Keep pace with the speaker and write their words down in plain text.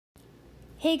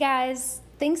Hey guys,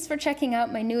 thanks for checking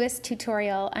out my newest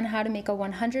tutorial on how to make a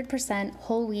 100%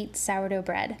 whole wheat sourdough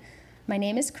bread. My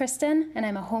name is Kristen and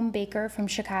I'm a home baker from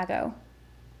Chicago.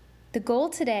 The goal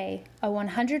today, a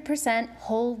 100%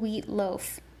 whole wheat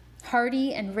loaf,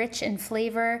 hearty and rich in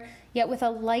flavor, yet with a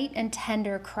light and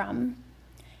tender crumb.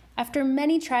 After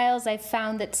many trials, I've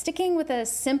found that sticking with a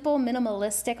simple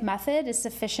minimalistic method is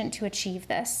sufficient to achieve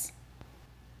this.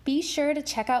 Be sure to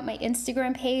check out my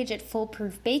Instagram page at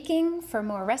Foolproof Baking for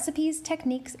more recipes,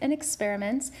 techniques, and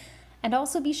experiments, and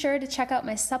also be sure to check out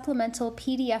my supplemental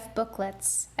PDF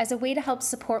booklets as a way to help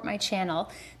support my channel.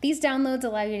 These downloads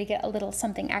allow you to get a little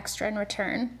something extra in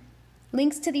return.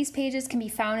 Links to these pages can be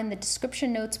found in the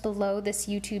description notes below this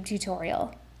YouTube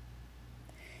tutorial.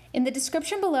 In the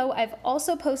description below, I've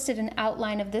also posted an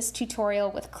outline of this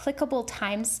tutorial with clickable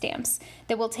timestamps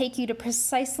that will take you to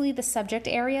precisely the subject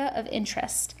area of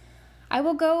interest. I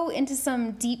will go into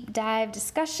some deep dive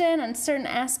discussion on certain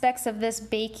aspects of this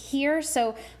bake here,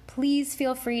 so please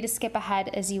feel free to skip ahead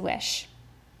as you wish.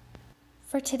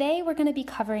 For today, we're going to be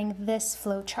covering this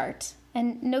flowchart,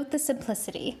 and note the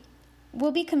simplicity.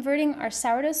 We'll be converting our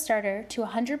sourdough starter to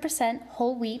 100%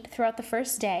 whole wheat throughout the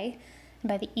first day.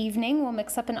 By the evening, we'll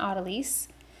mix up an Autolyse.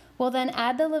 We'll then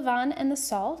add the Levain and the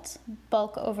salt,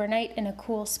 bulk overnight in a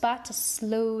cool spot to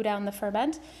slow down the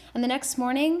ferment, and the next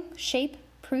morning, shape,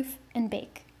 proof, and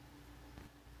bake.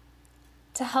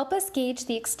 To help us gauge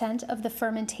the extent of the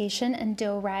fermentation and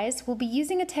dough rise, we'll be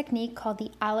using a technique called the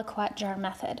Aliquot Jar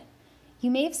method. You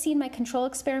may have seen my control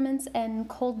experiments and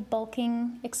cold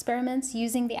bulking experiments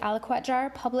using the Aliquot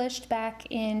Jar published back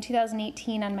in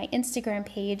 2018 on my Instagram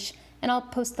page, and I'll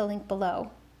post the link below.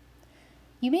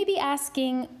 You may be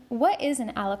asking, what is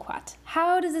an aliquot?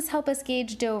 How does this help us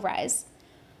gauge dough rise?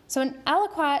 So an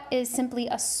aliquot is simply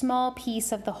a small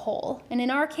piece of the whole, and in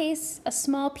our case, a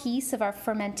small piece of our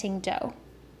fermenting dough.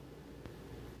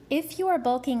 If you are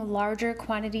bulking larger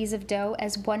quantities of dough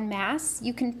as one mass,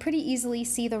 you can pretty easily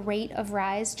see the rate of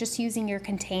rise just using your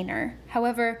container.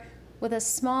 However, with a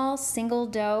small single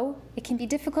dough, it can be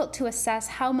difficult to assess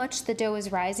how much the dough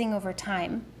is rising over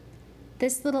time.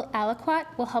 This little aliquot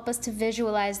will help us to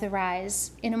visualize the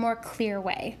rise in a more clear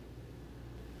way.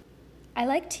 I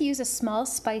like to use a small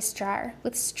spice jar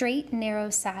with straight,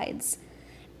 narrow sides.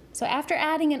 So after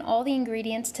adding in all the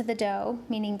ingredients to the dough,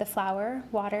 meaning the flour,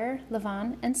 water,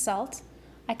 levain, and salt,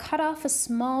 I cut off a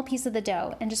small piece of the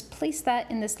dough and just place that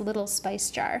in this little spice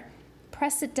jar.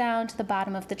 Press it down to the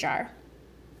bottom of the jar.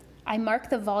 I mark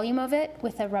the volume of it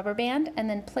with a rubber band and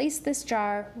then place this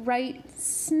jar right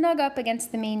snug up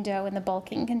against the main dough in the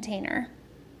bulking container.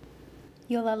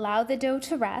 You'll allow the dough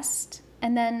to rest,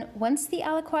 and then once the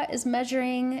aliquot is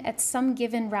measuring at some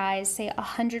given rise, say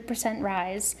 100%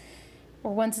 rise,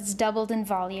 or once it's doubled in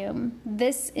volume,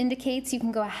 this indicates you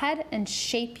can go ahead and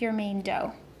shape your main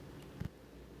dough.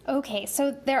 Okay,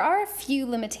 so there are a few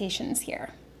limitations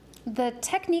here. The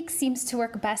technique seems to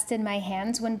work best in my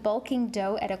hands when bulking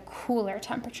dough at a cooler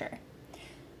temperature.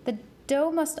 The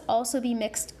dough must also be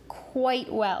mixed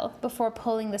quite well before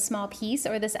pulling the small piece,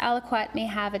 or this aliquot may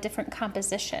have a different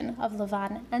composition of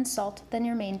levain and salt than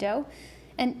your main dough,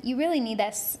 and you really need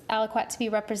this aliquot to be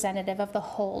representative of the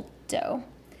whole dough.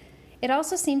 It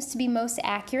also seems to be most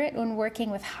accurate when working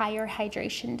with higher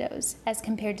hydration doughs as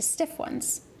compared to stiff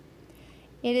ones.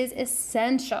 It is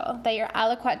essential that your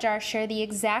aliquot jar share the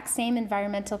exact same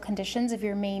environmental conditions of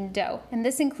your main dough, and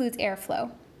this includes airflow.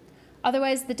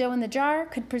 Otherwise, the dough in the jar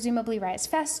could presumably rise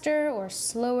faster or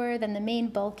slower than the main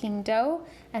bulking dough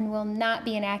and will not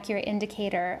be an accurate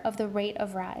indicator of the rate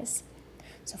of rise.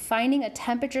 So finding a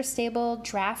temperature-stable,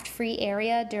 draft-free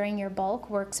area during your bulk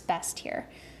works best here.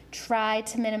 Try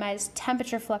to minimize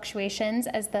temperature fluctuations,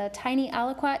 as the tiny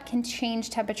aliquot can change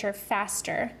temperature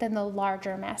faster than the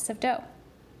larger mass of dough.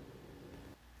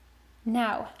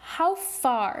 Now, how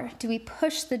far do we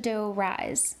push the dough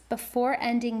rise before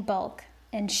ending bulk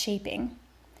and shaping?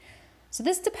 So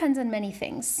this depends on many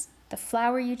things: the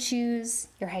flour you choose,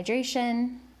 your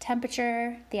hydration,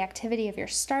 temperature, the activity of your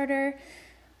starter.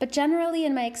 But generally,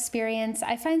 in my experience,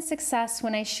 I find success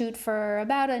when I shoot for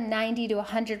about a 90 to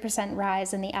 100%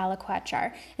 rise in the aliquot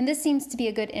jar, and this seems to be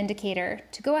a good indicator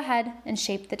to go ahead and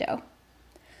shape the dough.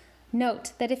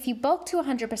 Note that if you bulk to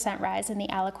 100% rise in the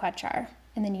aliquot jar,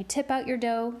 and then you tip out your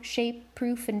dough, shape,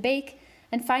 proof, and bake,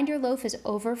 and find your loaf is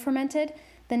over-fermented,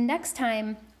 then next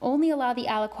time, only allow the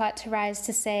aliquot to rise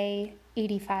to, say,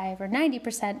 85 or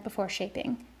 90% before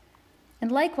shaping.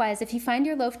 And likewise, if you find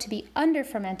your loaf to be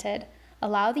under-fermented,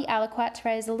 allow the aliquot to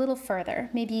rise a little further,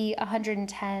 maybe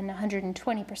 110,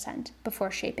 120%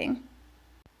 before shaping.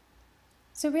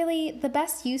 So really, the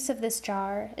best use of this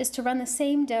jar is to run the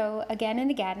same dough again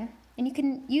and again and you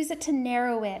can use it to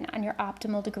narrow in on your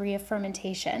optimal degree of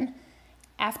fermentation.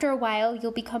 After a while,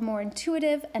 you'll become more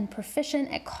intuitive and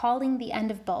proficient at calling the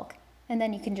end of bulk, and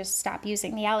then you can just stop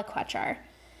using the Aliquot jar.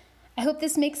 I hope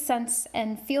this makes sense,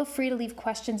 and feel free to leave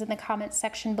questions in the comments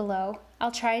section below.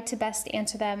 I'll try to best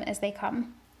answer them as they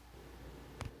come.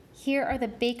 Here are the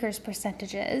baker's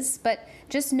percentages, but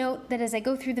just note that as I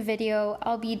go through the video,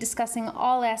 I'll be discussing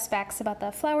all aspects about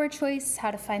the flour choice,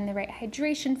 how to find the right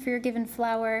hydration for your given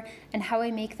flour, and how I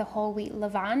make the whole wheat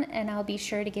levain, and I'll be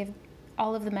sure to give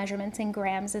all of the measurements in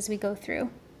grams as we go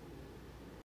through.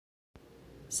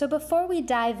 So before we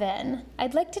dive in,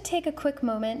 I'd like to take a quick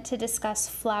moment to discuss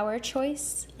flour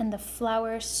choice and the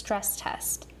flour stress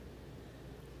test.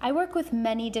 I work with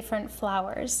many different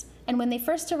flours, and when they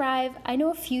first arrive, I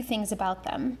know a few things about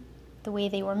them. The way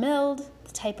they were milled,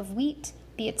 the type of wheat,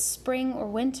 be it spring or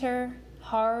winter,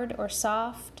 hard or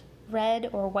soft, red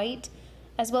or white,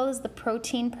 as well as the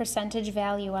protein percentage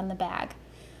value on the bag.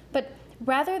 But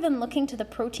rather than looking to the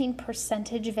protein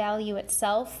percentage value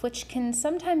itself, which can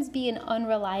sometimes be an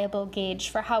unreliable gauge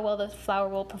for how well the flour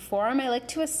will perform, I like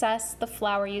to assess the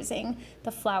flour using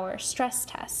the flour stress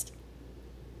test.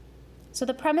 So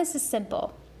the premise is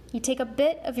simple. You take a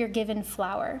bit of your given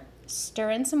flour,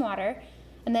 stir in some water,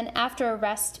 and then after a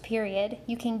rest period,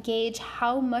 you can gauge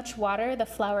how much water the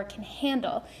flour can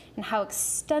handle and how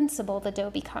extensible the dough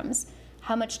becomes,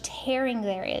 how much tearing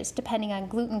there is depending on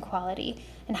gluten quality,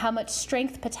 and how much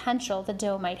strength potential the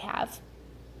dough might have.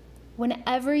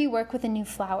 Whenever you work with a new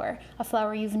flour, a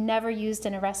flour you've never used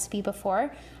in a recipe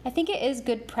before, I think it is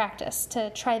good practice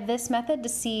to try this method to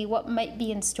see what might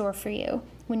be in store for you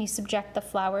when you subject the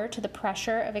flour to the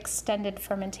pressure of extended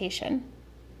fermentation.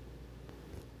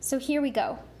 So here we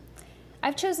go.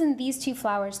 I've chosen these two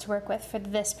flours to work with for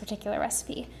this particular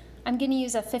recipe. I'm going to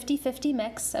use a 50-50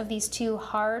 mix of these two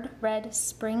hard red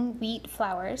spring wheat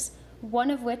flours, one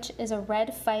of which is a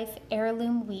red Fife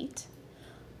heirloom wheat.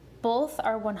 Both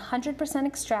are 100%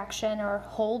 extraction or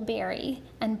whole berry,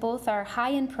 and both are high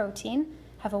in protein,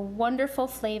 have a wonderful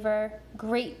flavor,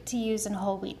 great to use in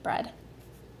whole wheat bread.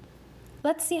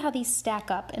 Let's see how these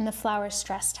stack up in the flour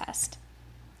stress test.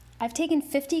 I've taken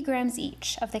 50 grams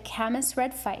each of the Camas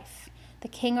red Fife, the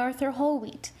King Arthur whole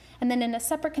wheat, and then in a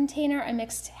separate container I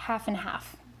mixed half and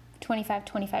half,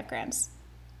 25 grams.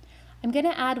 I'm going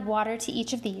to add water to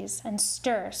each of these and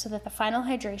stir so that the final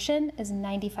hydration is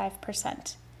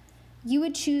 95%. You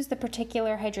would choose the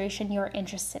particular hydration you're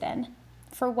interested in.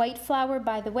 For white flour,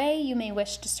 by the way, you may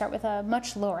wish to start with a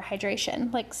much lower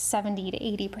hydration, like 70 to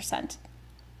 80%.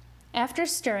 After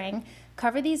stirring,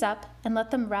 cover these up and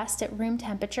let them rest at room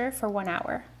temperature for 1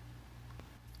 hour.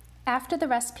 After the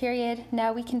rest period,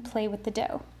 now we can play with the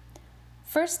dough.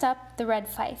 First up, the red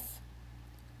Fife.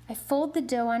 I fold the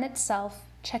dough on itself,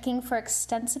 checking for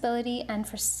extensibility and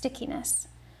for stickiness.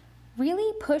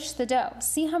 Really push the dough.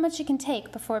 See how much you can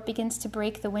take before it begins to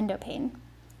break the window pane.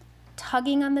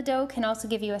 Tugging on the dough can also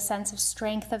give you a sense of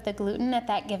strength of the gluten at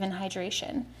that given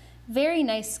hydration. Very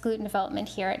nice gluten development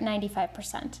here at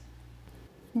 95%.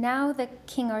 Now the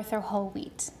King Arthur whole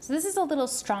wheat. So this is a little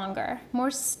stronger,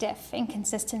 more stiff in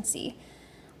consistency.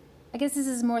 I guess this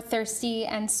is more thirsty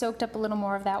and soaked up a little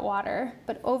more of that water,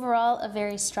 but overall a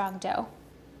very strong dough.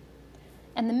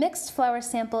 And the mixed flour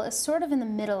sample is sort of in the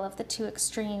middle of the two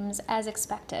extremes, as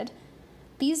expected.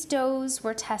 These doughs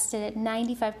were tested at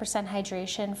 95%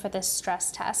 hydration for this stress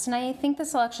test, and I think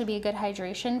this will actually be a good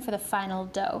hydration for the final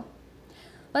dough.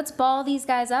 Let's ball these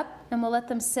guys up, and we'll let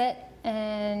them sit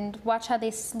and watch how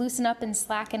they loosen up and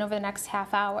slacken over the next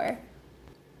half hour.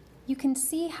 You can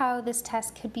see how this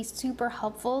test could be super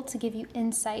helpful to give you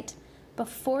insight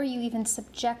before you even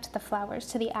subject the flours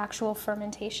to the actual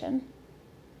fermentation.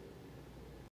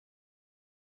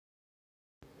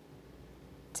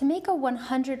 To make a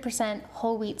 100%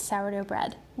 whole wheat sourdough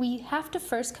bread, we have to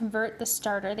first convert the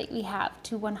starter that we have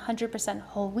to 100%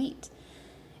 whole wheat.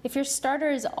 If your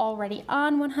starter is already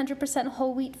on 100%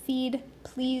 whole wheat feed,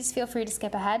 please feel free to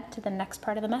skip ahead to the next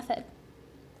part of the method.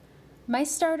 My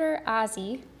starter,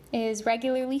 Ozzy, is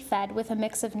regularly fed with a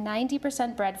mix of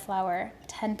 90% bread flour,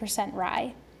 10%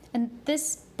 rye. And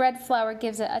this bread flour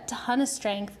gives it a ton of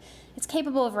strength. It's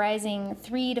capable of rising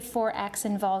 3 to 4x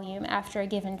in volume after a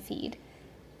given feed.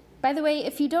 By the way,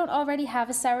 if you don't already have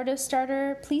a sourdough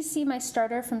starter, please see my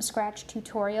starter from scratch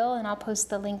tutorial, and I'll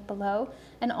post the link below.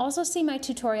 And also see my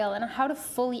tutorial on how to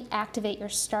fully activate your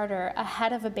starter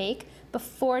ahead of a bake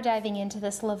before diving into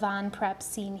this Levain prep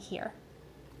seen here.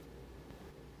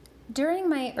 During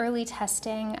my early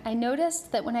testing, I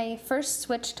noticed that when I first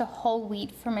switched to whole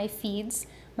wheat for my feeds,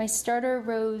 my starter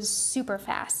rose super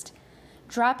fast.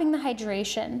 Dropping the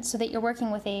hydration so that you're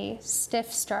working with a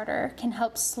stiff starter can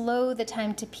help slow the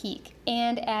time to peak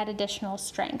and add additional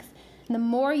strength. And the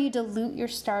more you dilute your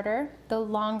starter, the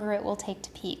longer it will take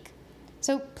to peak.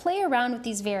 So play around with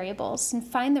these variables and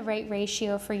find the right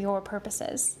ratio for your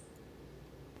purposes.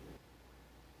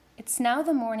 It's now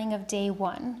the morning of day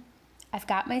 1. I've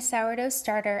got my sourdough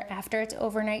starter after its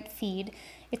overnight feed.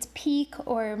 It's peak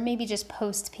or maybe just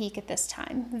post-peak at this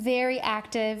time. Very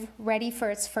active, ready for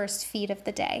its first feed of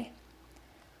the day.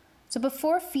 So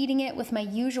before feeding it with my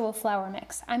usual flour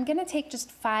mix, I'm gonna take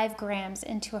just 5 grams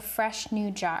into a fresh new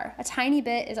jar. A tiny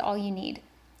bit is all you need.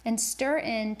 And stir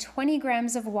in 20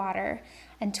 grams of water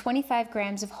and 25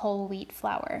 grams of whole wheat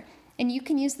flour. And you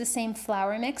can use the same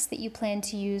flour mix that you plan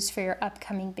to use for your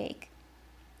upcoming bake.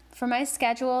 For my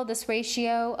schedule, this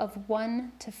ratio of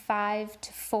 1 to 5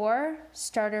 to 4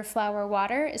 starter flour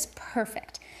water is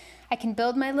perfect. I can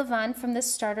build my levain from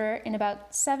this starter in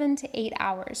about 7 to 8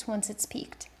 hours once it's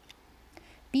peaked.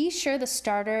 Be sure the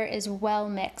starter is well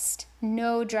mixed,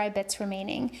 no dry bits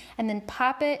remaining, and then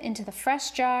pop it into the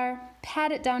fresh jar,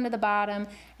 pat it down to the bottom,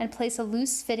 and place a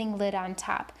loose fitting lid on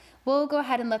top. We'll go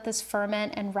ahead and let this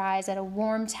ferment and rise at a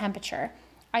warm temperature.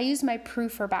 I use my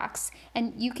proofer box,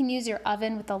 and you can use your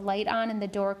oven with the light on and the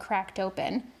door cracked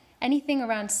open. Anything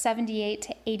around 78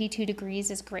 to 82 degrees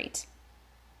is great.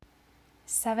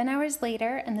 7 hours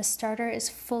later, and the starter is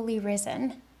fully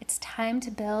risen. It's time to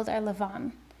build our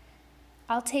levain.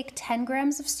 I'll take 10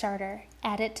 grams of starter,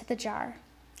 add it to the jar.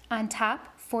 On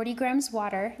top, 40 grams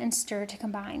water, and stir to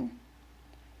combine.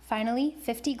 Finally,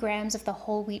 50 grams of the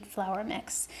whole wheat flour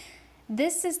mix.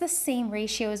 This is the same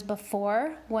ratio as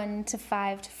before, 1 to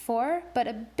 5 to 4, but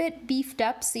a bit beefed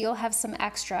up so you'll have some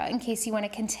extra in case you want to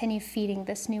continue feeding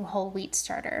this new whole wheat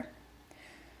starter.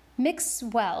 Mix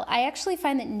well. I actually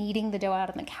find that kneading the dough out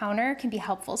on the counter can be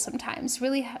helpful sometimes.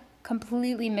 Really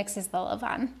completely mixes the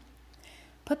levain.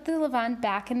 Put the levain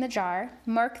back in the jar,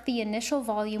 mark the initial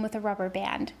volume with a rubber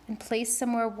band, and place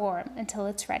somewhere warm until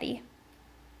it's ready.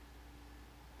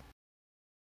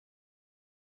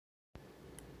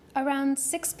 Around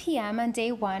 6 p.m. on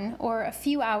day 1, or a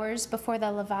few hours before the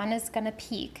levain is going to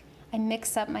peak, I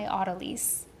mix up my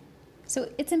Autolyse. So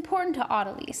it's important to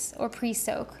Autolyse, or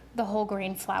Presoak, the whole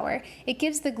grain flour. It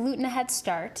gives the gluten a head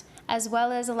start, as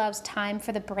well as allows time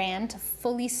for the bran to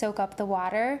fully soak up the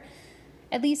water.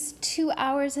 At least 2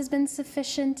 hours has been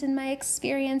sufficient in my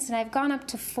experience, and I've gone up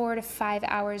to 4 to 5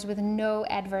 hours with no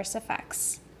adverse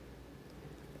effects.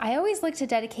 I always like to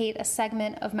dedicate a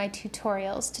segment of my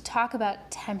tutorials to talk about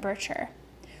temperature.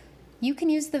 You can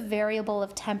use the variable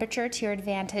of temperature to your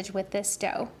advantage with this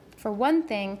dough. For one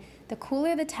thing, the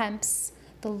cooler the temps,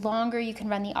 the longer you can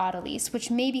run the Autolyse, which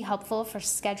may be helpful for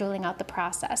scheduling out the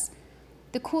process.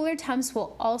 The cooler temps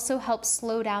will also help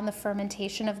slow down the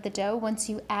fermentation of the dough once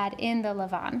you add in the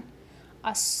levain.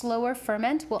 A slower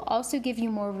ferment will also give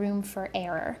you more room for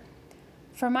error.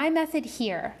 For my method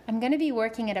here, I'm going to be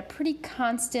working at a pretty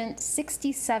constant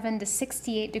 67 to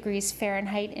 68 degrees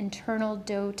Fahrenheit internal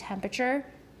dough temperature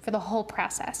for the whole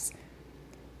process.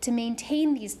 To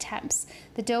maintain these temps,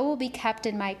 the dough will be kept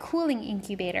in my cooling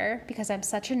incubator because I'm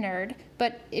such a nerd,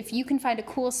 but if you can find a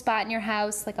cool spot in your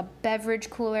house, like a beverage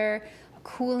cooler, a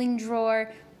cooling drawer,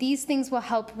 these things will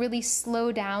help really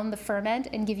slow down the ferment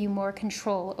and give you more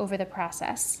control over the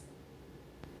process.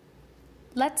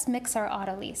 Let's mix our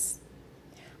Autolyse.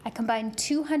 I combine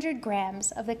 200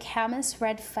 grams of the Camas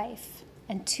red fife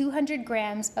and 200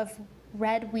 grams of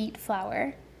red wheat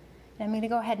flour. And I'm going to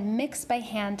go ahead and mix by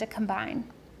hand to combine.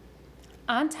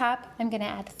 On top, I'm going to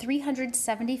add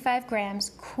 375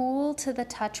 grams cool to the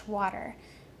touch water.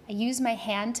 I use my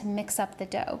hand to mix up the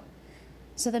dough.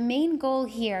 So the main goal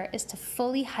here is to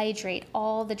fully hydrate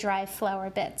all the dry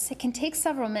flour bits. It can take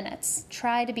several minutes.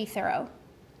 Try to be thorough.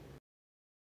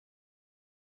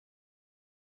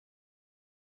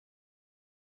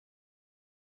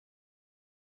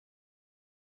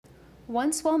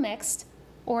 Once well mixed,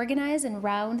 organize and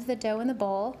round the dough in the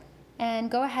bowl and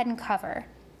go ahead and cover.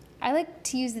 I like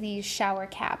to use these shower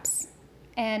caps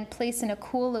and place in a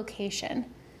cool location.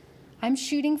 I'm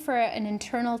shooting for an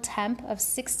internal temp of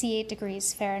 68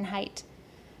 degrees Fahrenheit.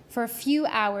 For a few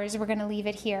hours, we're going to leave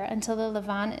it here until the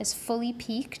levain is fully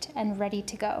peaked and ready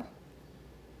to go.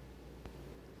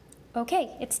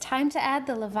 Okay, it's time to add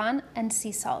the levain and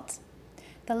sea salt.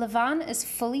 The levain is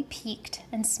fully peaked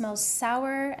and smells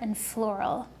sour and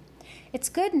floral. It's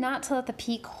good not to let the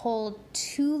peak hold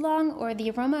too long or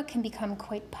the aroma can become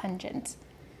quite pungent.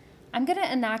 I'm going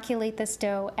to inoculate this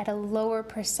dough at a lower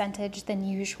percentage than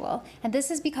usual, and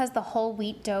this is because the whole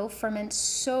wheat dough ferments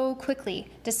so quickly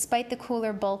despite the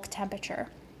cooler bulk temperature.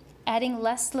 Adding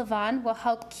less Levain will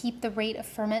help keep the rate of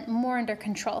ferment more under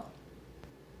control.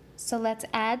 So let's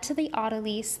add to the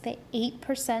Autolyse the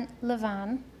 8%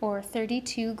 Levain, or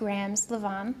 32 grams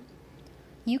Levain.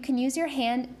 You can use your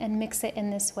hand and mix it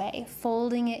in this way,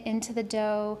 folding it into the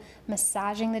dough,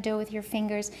 massaging the dough with your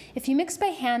fingers. If you mix by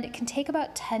hand, it can take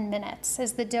about 10 minutes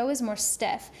as the dough is more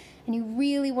stiff, and you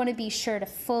really want to be sure to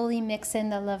fully mix in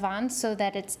the Levain so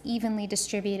that it's evenly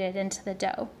distributed into the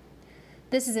dough.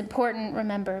 This is important,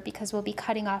 remember, because we'll be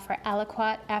cutting off our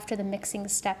aliquot after the mixing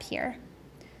step here.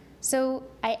 So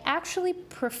I actually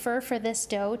prefer for this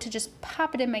dough to just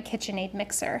pop it in my KitchenAid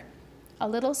mixer. A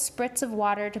little spritz of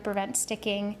water to prevent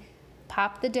sticking,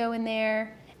 pop the dough in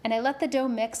there, and I let the dough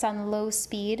mix on low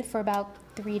speed for about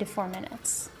 3 to 4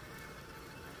 minutes.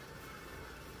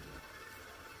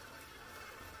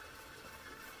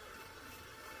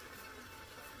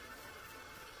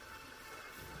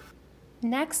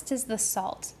 Next is the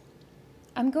salt.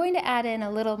 I'm going to add in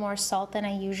a little more salt than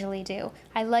I usually do.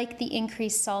 I like the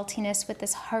increased saltiness with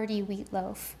this hearty wheat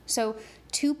loaf. So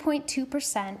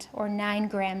 2.2% or 9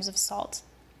 grams of salt.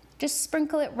 Just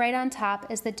sprinkle it right on top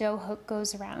as the dough hook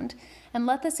goes around, and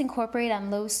let this incorporate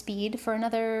on low speed for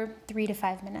another 3 to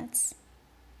 5 minutes.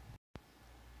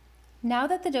 Now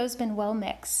that the dough's been well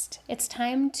mixed, it's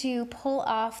time to pull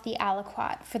off the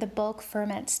aliquot for the bulk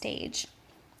ferment stage.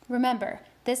 Remember,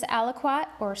 this aliquot,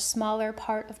 or smaller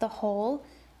part of the whole,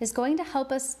 is going to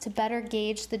help us to better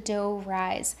gauge the dough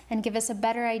rise and give us a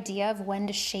better idea of when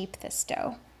to shape this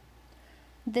dough.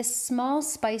 This small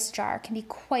spice jar can be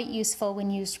quite useful when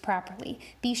used properly.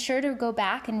 Be sure to go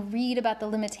back and read about the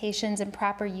limitations and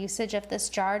proper usage of this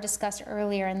jar discussed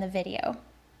earlier in the video.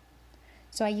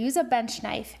 So I use a bench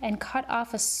knife and cut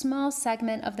off a small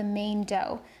segment of the main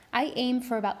dough. I aim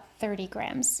for about 30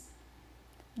 grams.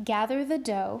 Gather the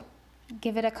dough,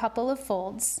 give it a couple of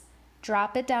folds,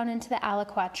 drop it down into the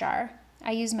aliquot jar.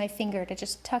 I use my finger to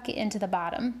just tuck it into the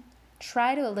bottom.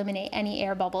 Try to eliminate any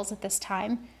air bubbles at this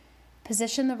time.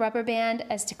 Position the rubber band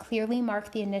as to clearly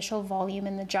mark the initial volume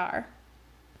in the jar.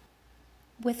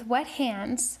 With wet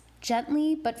hands,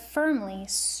 gently but firmly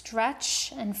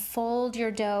stretch and fold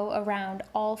your dough around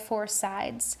all 4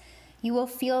 sides. You will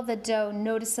feel the dough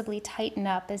noticeably tighten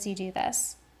up as you do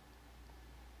this.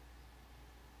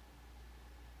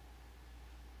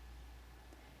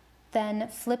 Then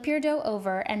flip your dough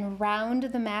over and round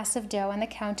the mass of dough on the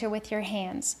counter with your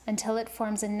hands until it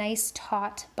forms a nice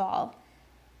taut ball.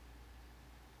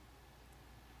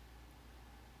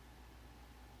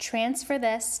 Transfer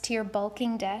this to your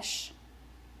bulking dish.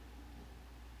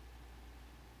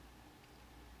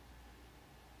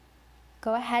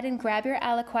 Go ahead and grab your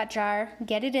aliquot jar,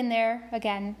 get it in there,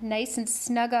 again, nice and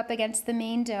snug up against the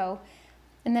main dough,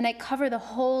 and then I cover the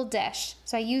whole dish.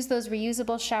 So I use those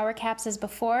reusable shower caps as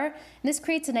before, and this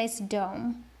creates a nice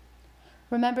dome.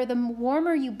 Remember, the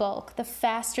warmer you bulk, the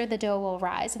faster the dough will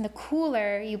rise, and the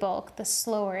cooler you bulk, the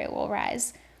slower it will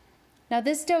rise. Now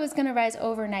this dough is going to rise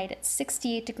overnight at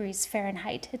 68 degrees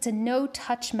Fahrenheit. It's a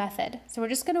no-touch method, so we're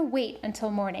just going to wait until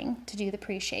morning to do the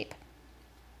pre-shape.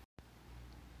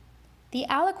 The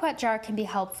aliquot jar can be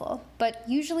helpful, but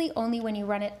usually only when you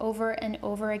run it over and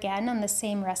over again on the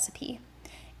same recipe.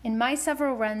 In my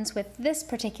several runs with this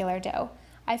particular dough,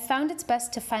 I found it's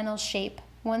best to final shape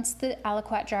once the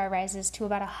aliquot jar rises to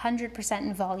about 100%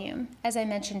 in volume, as I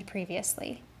mentioned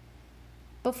previously.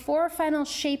 Before final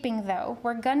shaping though,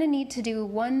 we're gonna need to do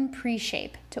one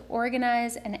pre-shape to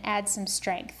organize and add some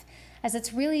strength, as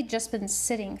it's really just been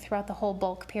sitting throughout the whole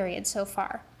bulk period so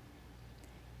far.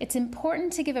 It's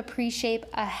important to give a pre-shape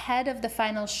ahead of the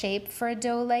final shape for a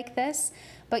dough like this,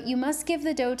 but you must give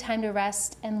the dough time to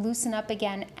rest and loosen up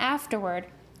again afterward,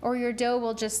 or your dough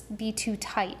will just be too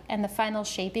tight and the final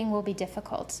shaping will be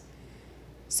difficult.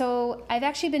 So I've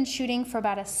actually been shooting for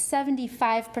about a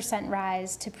 75%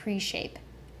 rise to pre-shape.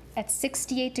 At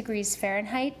 68 degrees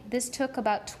Fahrenheit, this took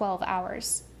about 12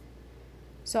 hours.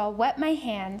 So I'll wet my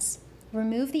hands,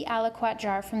 remove the aliquot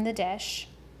jar from the dish,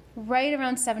 right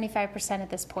around 75% at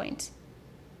this point.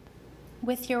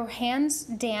 With your hands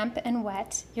damp and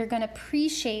wet, you're going to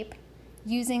pre-shape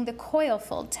using the coil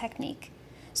fold technique.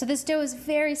 So this dough is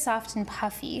very soft and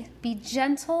puffy. Be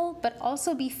gentle, but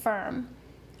also be firm.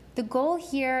 The goal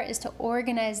here is to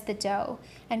organize the dough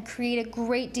and create a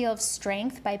great deal of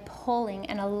strength by pulling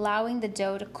and allowing the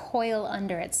dough to coil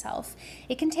under itself.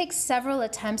 It can take several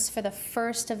attempts for the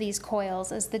first of these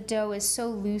coils as the dough is so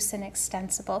loose and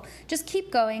extensible. Just keep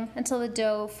going until the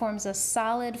dough forms a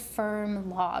solid, firm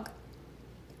log.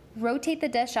 Rotate the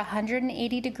dish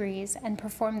 180 degrees and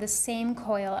perform the same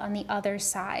coil on the other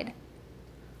side.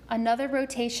 Another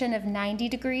rotation of 90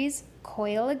 degrees,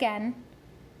 coil again,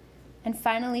 and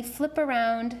finally flip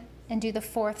around and do the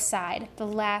fourth side, the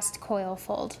last coil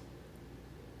fold.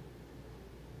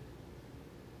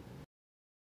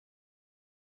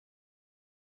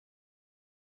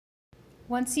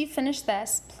 Once you finish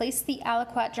this, place the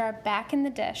aliquot jar back in the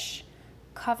dish,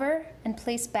 cover, and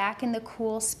place back in the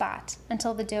cool spot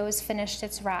until the dough has finished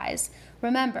its rise.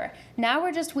 Remember, now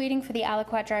we're just waiting for the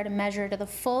aliquot jar to measure to the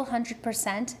full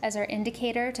 100% as our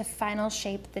indicator to final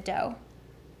shape the dough.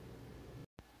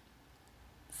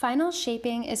 Final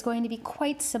shaping is going to be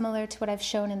quite similar to what I've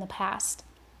shown in the past.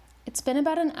 It's been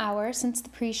about an hour since the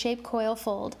pre-shaped coil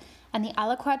fold, and the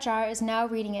aliquot jar is now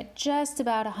reading at just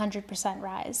about 100%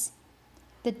 rise.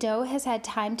 The dough has had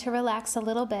time to relax a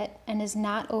little bit and is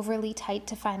not overly tight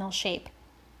to final shape.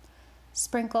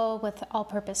 Sprinkle with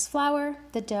all-purpose flour,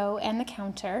 the dough, and the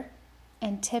counter,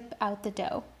 and tip out the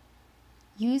dough.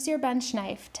 Use your bench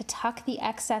knife to tuck the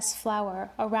excess flour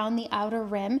around the outer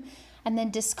rim and then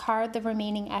discard the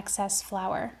remaining excess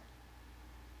flour.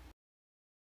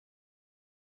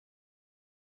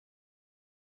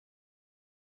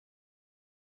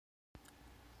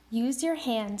 Use your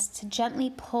hands to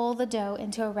gently pull the dough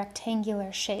into a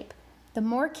rectangular shape. The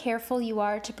more careful you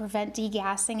are to prevent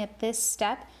degassing at this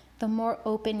step, the more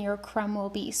open your crumb will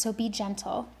be, so be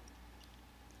gentle.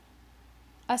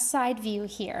 A side view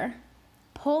here.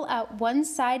 Pull out one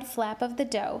side flap of the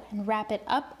dough and wrap it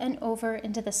up and over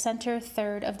into the center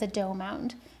third of the dough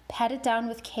mound. Pat it down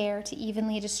with care to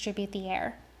evenly distribute the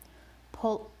air.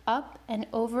 Pull up and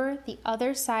over the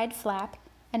other side flap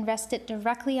and rest it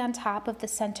directly on top of the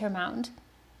center mound.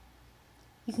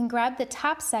 You can grab the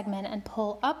top segment and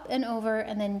pull up and over,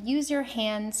 and then use your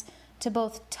hands to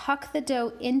both tuck the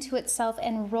dough into itself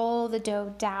and roll the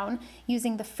dough down,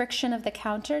 using the friction of the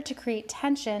counter to create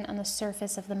tension on the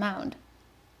surface of the mound.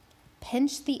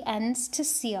 Pinch the ends to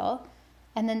seal,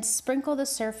 and then sprinkle the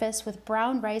surface with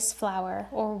brown rice flour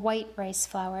or white rice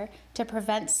flour to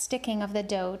prevent sticking of the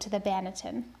dough to the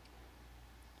banneton.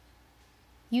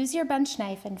 Use your bench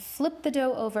knife and flip the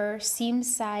dough over, seam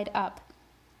side up.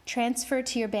 Transfer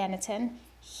to your banneton.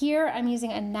 Here I'm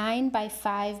using a 9 by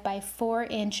 5 by 4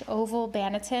 inch oval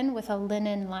banneton with a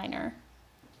linen liner.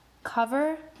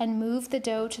 Cover and move the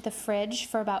dough to the fridge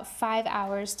for about 5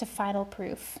 hours to final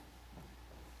proof.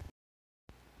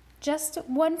 Just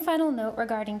one final note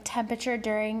regarding temperature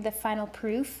during the final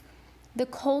proof. The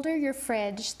colder your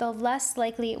fridge, the less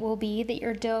likely it will be that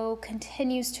your dough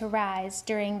continues to rise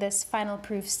during this final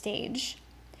proof stage.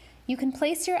 You can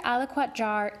place your aliquot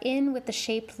jar in with the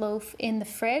shaped loaf in the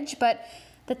fridge, but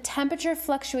the temperature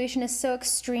fluctuation is so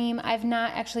extreme, I've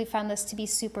not actually found this to be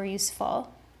super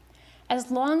useful. As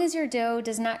long as your dough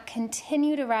does not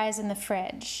continue to rise in the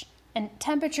fridge, and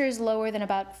temperatures lower than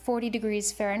about 40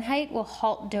 degrees Fahrenheit will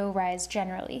halt dough rise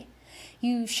generally.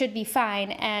 You should be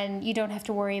fine and you don't have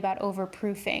to worry about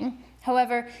overproofing.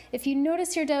 However, if you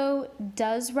notice your dough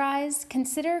does rise,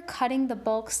 consider cutting the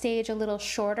bulk stage a little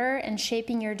shorter and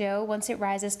shaping your dough once it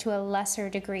rises to a lesser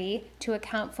degree to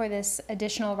account for this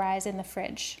additional rise in the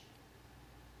fridge.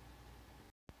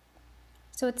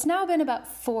 So it's now been about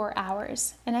 4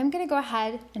 hours, and I'm going to go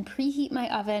ahead and preheat my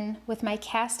oven with my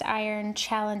cast iron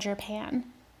Challenger pan.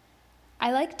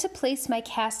 I like to place my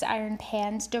cast iron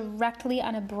pans directly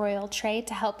on a broil tray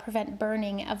to help prevent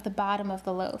burning of the bottom of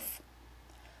the loaf.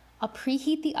 I'll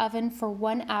preheat the oven for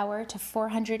 1 hour to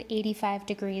 485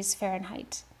 degrees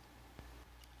Fahrenheit.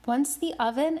 Once the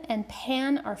oven and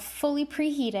pan are fully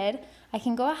preheated, I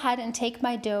can go ahead and take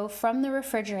my dough from the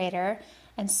refrigerator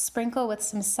and sprinkle with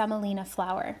some semolina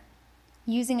flour.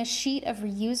 Using a sheet of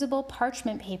reusable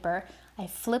parchment paper, I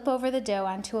flip over the dough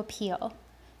onto a peel.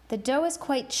 The dough is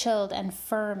quite chilled and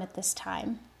firm at this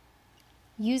time.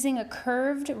 Using a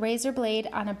curved razor blade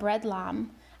on a bread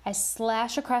lamb, I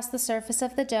slash across the surface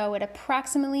of the dough at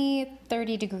approximately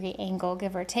 30-degree angle,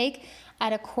 give or take,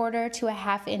 at a 1/4 to a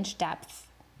 1/2 inch depth.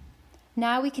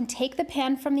 Now we can take the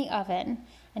pan from the oven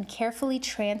and carefully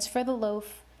transfer the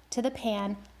loaf to the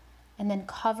pan and then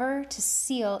cover to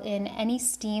seal in any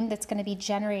steam that's going to be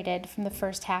generated from the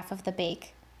first half of the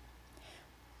bake.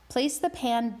 Place the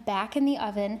pan back in the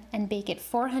oven and bake at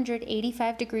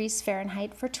 485 degrees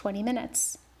Fahrenheit for 20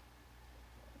 minutes.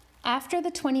 After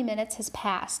the 20 minutes has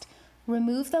passed,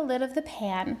 remove the lid of the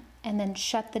pan and then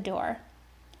shut the door.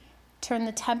 Turn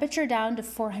the temperature down to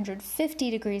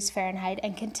 450 degrees Fahrenheit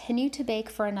and continue to bake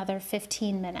for another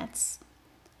 15 minutes.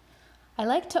 I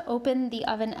like to open the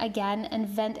oven again and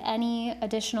vent any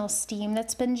additional steam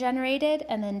that's been generated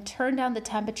and then turn down the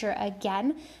temperature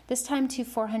again, this time to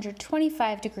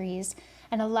 425 degrees,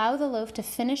 and allow the loaf to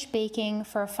finish baking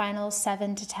for a final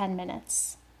 7 to 10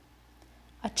 minutes.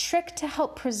 A trick to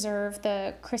help preserve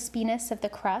the crispiness of the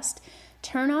crust: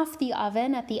 turn off the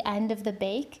oven at the end of the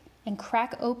bake and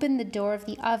crack open the door of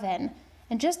the oven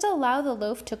and just allow the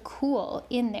loaf to cool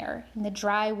in there in the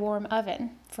dry, warm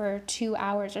oven for 2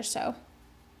 hours or so.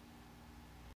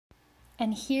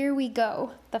 And here we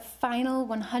go, the final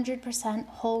 100%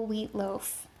 whole wheat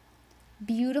loaf.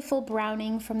 Beautiful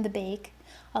browning from the bake,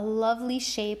 a lovely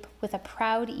shape with a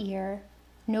proud ear,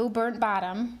 no burnt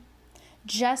bottom,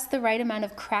 just the right amount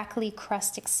of crackly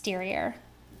crust exterior.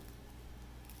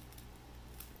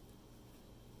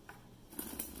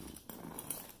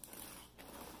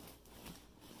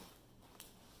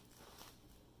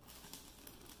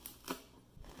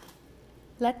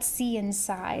 Let's see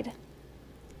inside.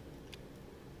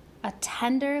 A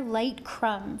tender, light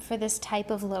crumb for this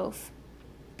type of loaf.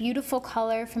 Beautiful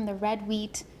color from the red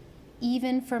wheat,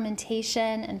 even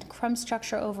fermentation and crumb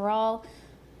structure overall,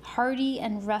 hearty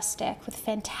and rustic with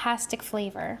fantastic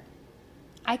flavor.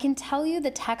 I can tell you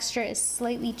the texture is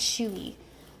slightly chewy.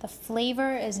 The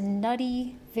flavor is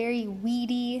nutty, very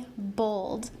weedy,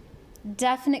 bold.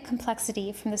 Definite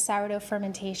complexity from the sourdough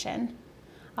fermentation.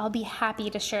 I'll be happy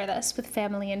to share this with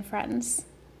family and friends.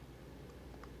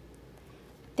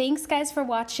 Thanks guys for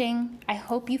watching. I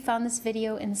hope you found this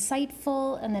video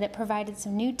insightful and that it provided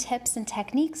some new tips and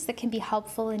techniques that can be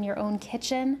helpful in your own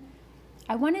kitchen.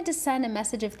 I wanted to send a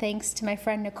message of thanks to my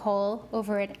friend Nicole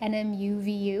over at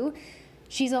NMUVU.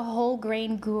 She's a whole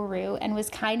grain guru and was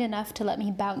kind enough to let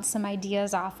me bounce some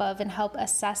ideas off of and help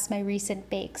assess my recent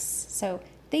bakes. So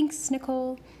thanks,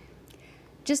 Nicole.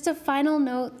 Just a final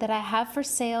note that I have for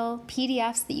sale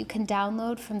PDFs that you can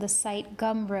download from the site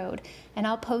Gumroad, and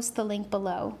I'll post the link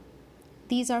below.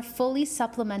 These are fully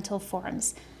supplemental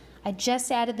forms. I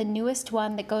just added the newest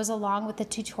one that goes along with the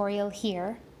tutorial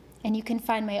here, and you can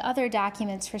find my other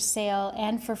documents for sale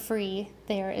and for free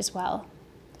there as well.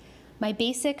 My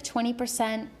basic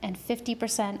 20% and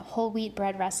 50% whole wheat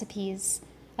bread recipes,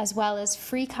 as well as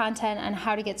free content on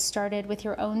how to get started with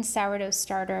your own sourdough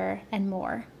starter and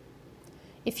more.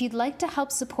 If you'd like to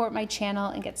help support my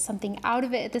channel and get something out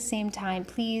of it at the same time,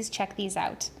 please check these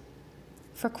out.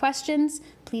 For questions,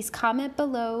 please comment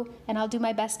below and I'll do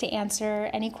my best to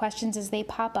answer any questions as they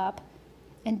pop up.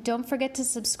 And don't forget to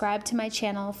subscribe to my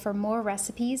channel for more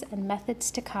recipes and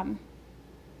methods to come.